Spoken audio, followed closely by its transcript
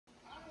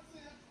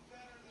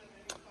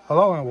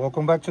Hello and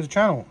welcome back to the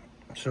channel.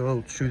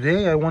 So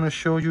today I want to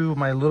show you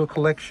my little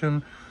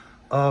collection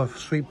of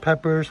sweet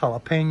peppers,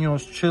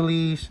 jalapeños,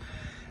 chilies,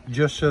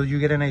 just so you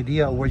get an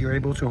idea of what you're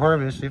able to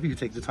harvest if you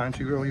take the time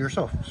to grow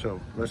yourself.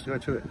 So let's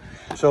get to it.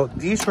 So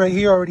these right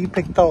here already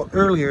picked out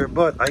earlier,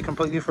 but I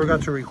completely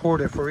forgot to record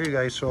it for you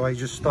guys, so I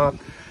just stopped,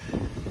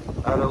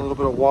 added a little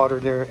bit of water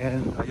there,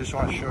 and I just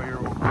want to show you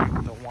real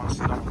quick the ones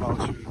that I'm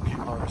about to keep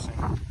harvesting.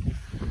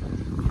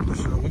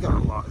 So we got a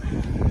lot.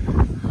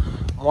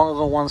 One of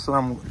the ones that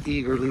I'm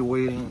eagerly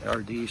waiting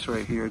are these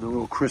right here, the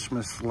little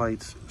Christmas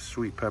lights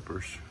sweet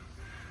peppers.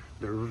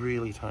 They're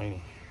really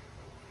tiny.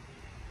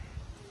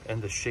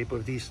 And the shape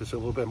of these is a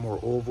little bit more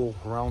oval,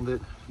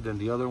 rounded than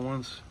the other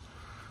ones.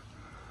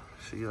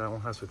 See, that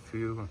one has a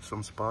few in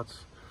some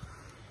spots.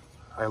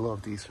 I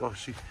love these. Oh,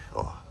 see,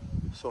 oh,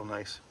 so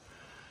nice.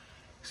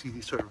 See,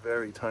 these are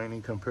very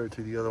tiny compared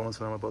to the other ones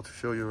that I'm about to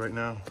show you right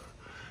now.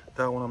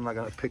 That one I'm not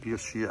gonna pick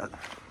just yet.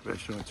 But I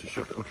just wanted to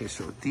show you. Okay,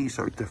 so these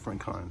are different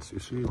kinds. You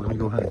see, let me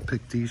go ahead and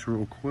pick these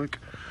real quick.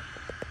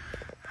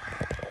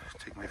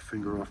 Take my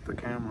finger off the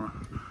camera.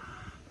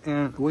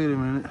 And wait a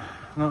minute,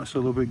 no, it's a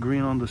little bit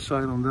green on the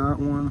side on that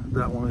one.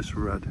 That one is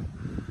red.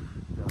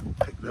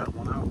 Pick that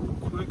one out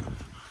real quick.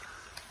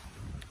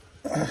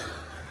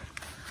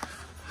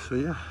 So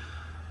yeah,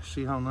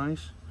 see how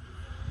nice?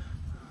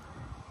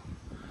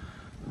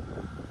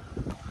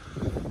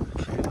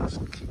 Okay, let's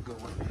keep going.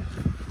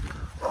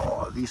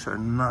 Oh, these are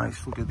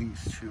nice. Look at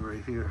these two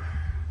right here.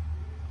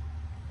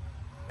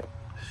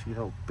 See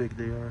how big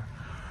they are?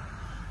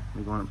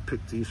 We're going to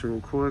pick these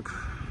real quick.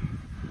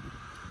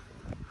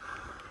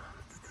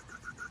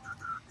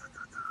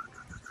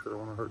 I don't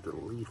want to hurt the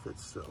leaf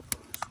itself. I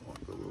just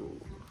want the little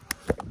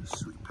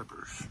sweet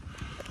peppers.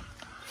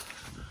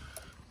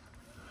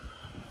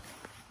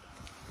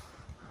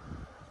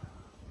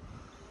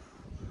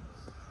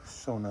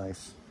 So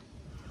nice.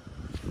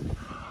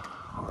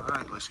 All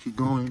right, let's keep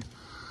going.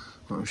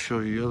 I'm going to show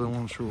you the other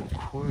ones real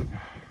quick.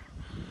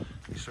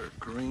 These are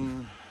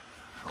green.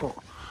 Oh,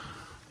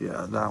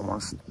 yeah, that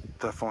one's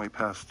definitely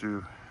passed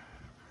through.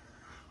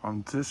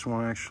 On this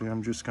one, actually,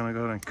 I'm just gonna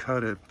go ahead and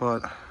cut it,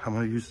 but I'm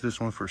gonna use this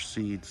one for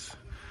seeds.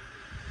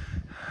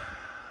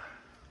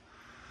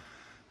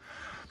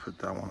 Put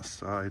that one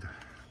aside.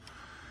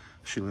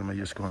 Actually, let me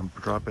just go and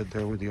drop it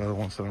there with the other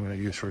ones that I'm gonna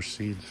use for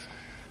seeds.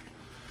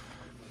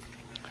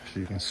 So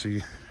you can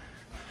see.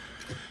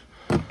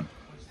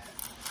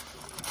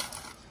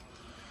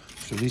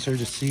 So these are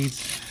the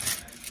seeds,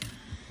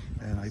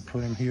 and I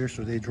put them here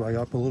so they dry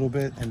up a little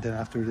bit, and then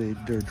after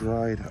they're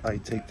dried, I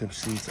take the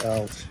seeds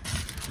out.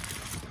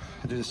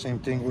 I do the same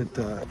thing with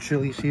the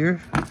chilies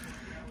here.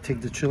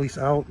 Take the chilies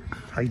out.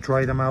 I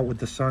dry them out with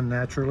the sun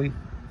naturally.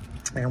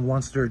 And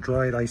once they're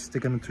dried, I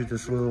stick them into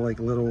this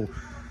little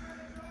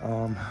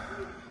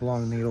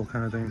long needle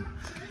kind of thing.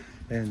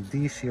 And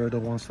these here are the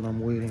ones that I'm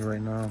waiting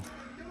right now.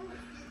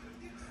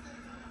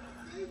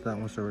 That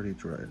one's already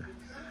dried.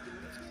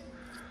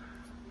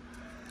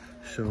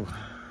 So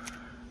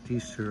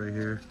these two right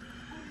here,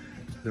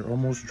 they're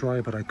almost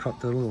dry, but I cut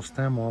the little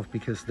stem off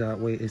because that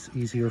way it's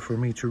easier for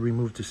me to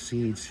remove the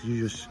seeds.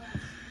 You just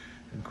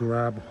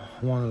grab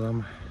one of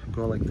them,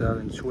 go like that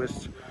and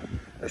twist.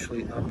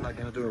 Actually, I'm not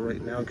gonna do it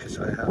right now because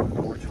I have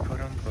nowhere to put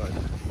them, but,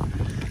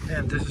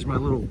 and this is my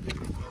little,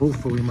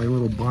 hopefully my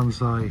little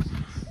bonsai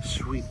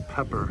sweet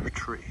pepper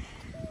tree.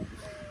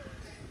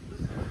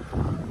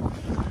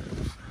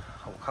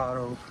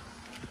 Avocado,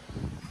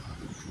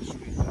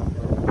 sweet pepper.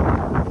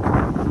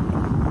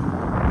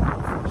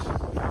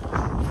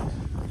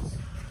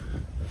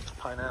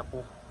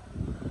 Pineapple,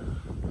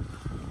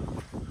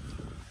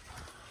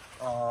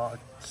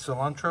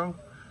 cilantro.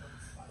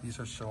 These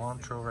are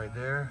cilantro right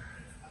there,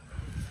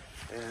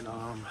 and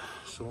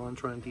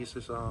cilantro, and this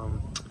is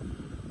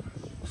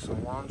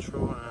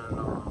cilantro and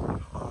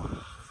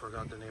oh,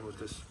 forgot the name of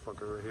this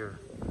fucker right here.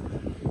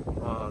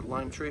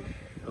 Lime tree,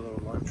 a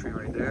little lime tree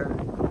right there.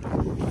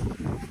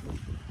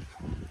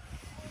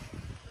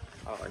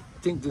 I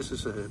think this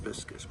is a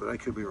hibiscus, but I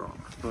could be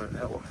wrong. But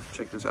hell,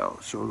 check this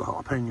out. So the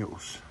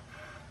jalapeños.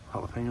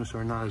 Jalapeños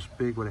are not as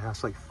big, but it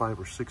has like 5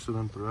 or 6 of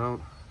them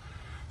throughout.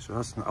 So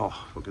that's not,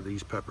 oh, look at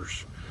these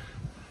peppers.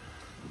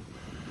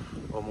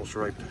 Almost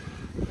ripe.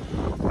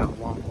 Got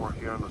one more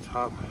here on the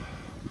top.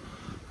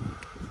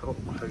 Oh,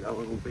 I got a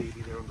little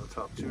baby there on the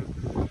top too.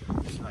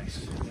 It's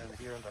nice. And then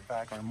here in the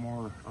back are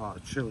more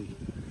chili.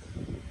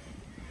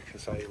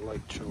 Because I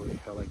like chili.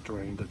 I like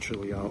drying the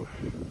chili out.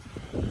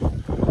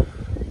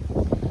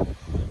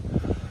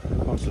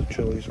 Lots of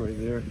chilies right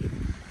there.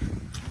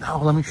 Now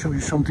let me show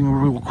you something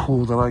real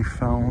cool that I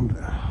found.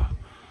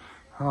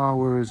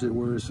 Where is it?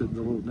 Where is it?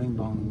 The little ding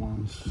dong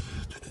ones.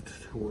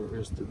 Where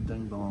is the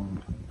ding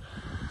dong?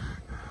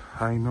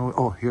 I know.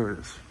 Oh, here it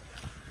is.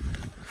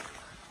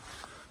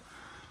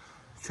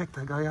 Check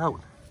that guy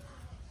out.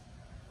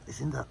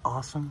 Isn't that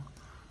awesome?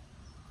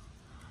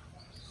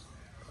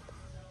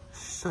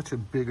 Such a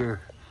bigger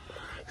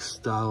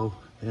style,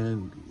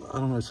 and I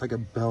don't know, it's like a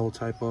bell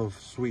type of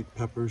sweet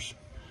peppers.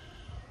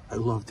 I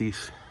love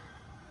these.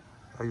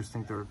 I just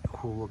think they're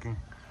cool looking.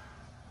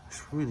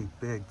 It's really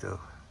big though.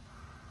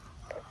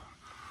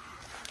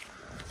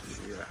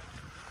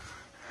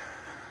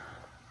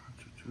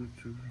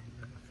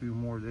 A few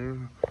more there.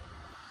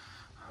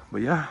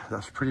 But yeah,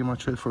 that's pretty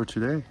much it for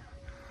today.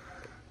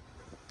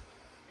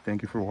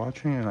 Thank you for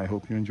watching, and I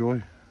hope you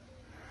enjoy.